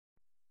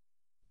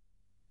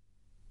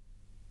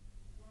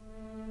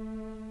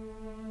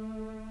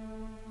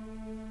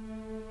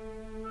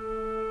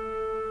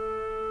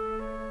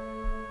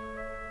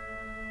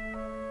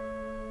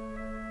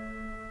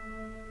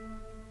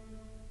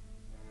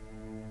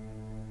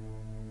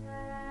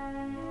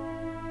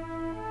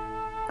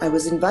I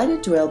was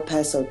invited to El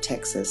Paso,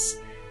 Texas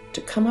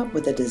to come up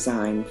with a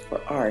design for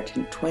art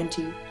in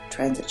 20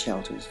 transit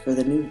shelters for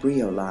the new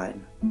Brio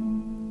line.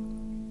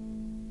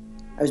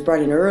 I was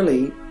brought in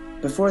early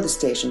before the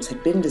stations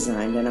had been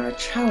designed, and our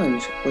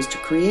challenge was to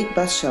create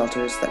bus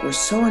shelters that were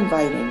so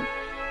inviting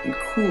and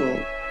cool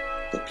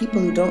that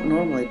people who don't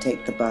normally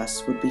take the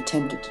bus would be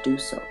tempted to do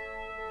so.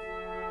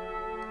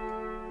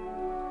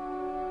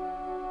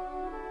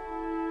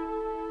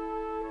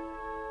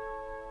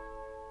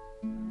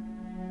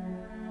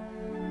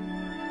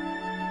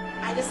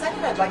 I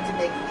decided I'd like to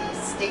make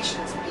these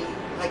stations be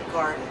like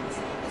gardens,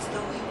 as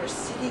though we were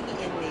sitting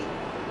in the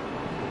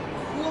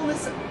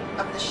coolness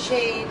of the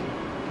shade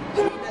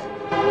in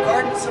a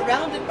garden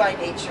surrounded by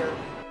nature.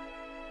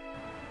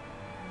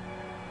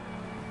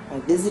 I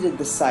visited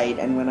the site,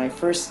 and when I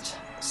first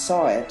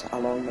saw it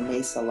along the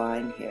Mesa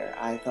line here,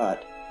 I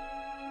thought,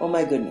 oh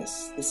my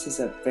goodness, this is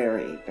a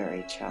very,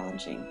 very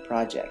challenging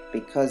project,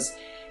 because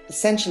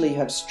essentially you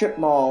have strip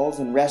malls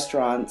and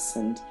restaurants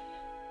and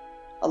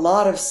a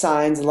lot of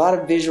signs, a lot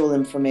of visual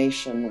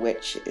information,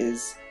 which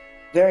is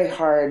very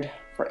hard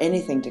for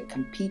anything to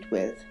compete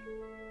with.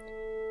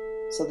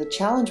 So the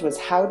challenge was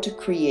how to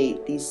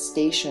create these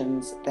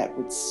stations that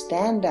would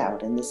stand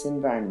out in this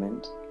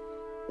environment,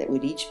 that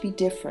would each be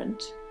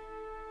different,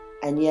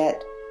 and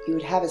yet you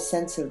would have a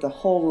sense of the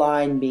whole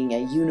line being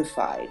a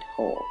unified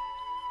whole.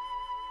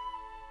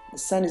 The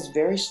sun is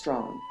very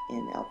strong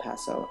in El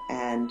Paso,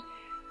 and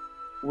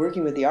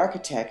working with the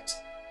architect,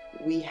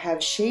 we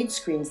have shade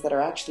screens that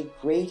are actually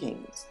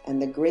gratings,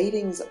 and the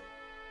gratings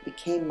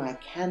became my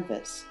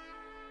canvas.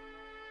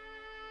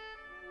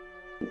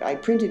 I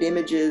printed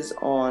images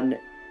on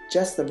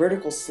just the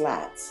vertical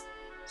slats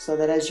so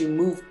that as you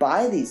move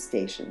by these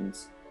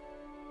stations,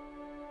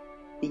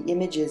 the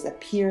images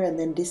appear and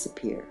then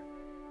disappear.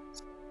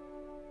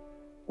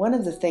 One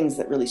of the things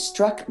that really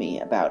struck me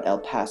about El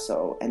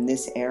Paso and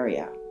this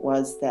area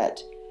was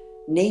that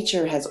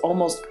nature has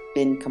almost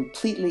been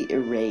completely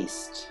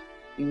erased.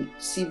 You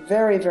see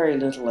very, very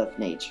little of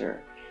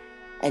nature,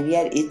 and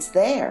yet it's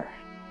there.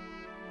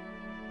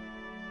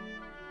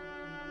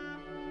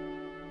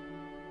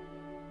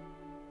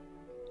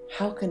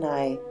 How can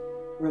I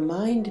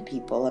remind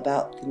people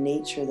about the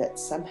nature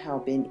that's somehow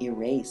been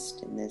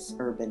erased in this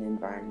urban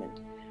environment,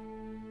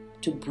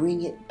 to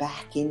bring it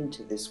back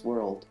into this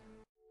world?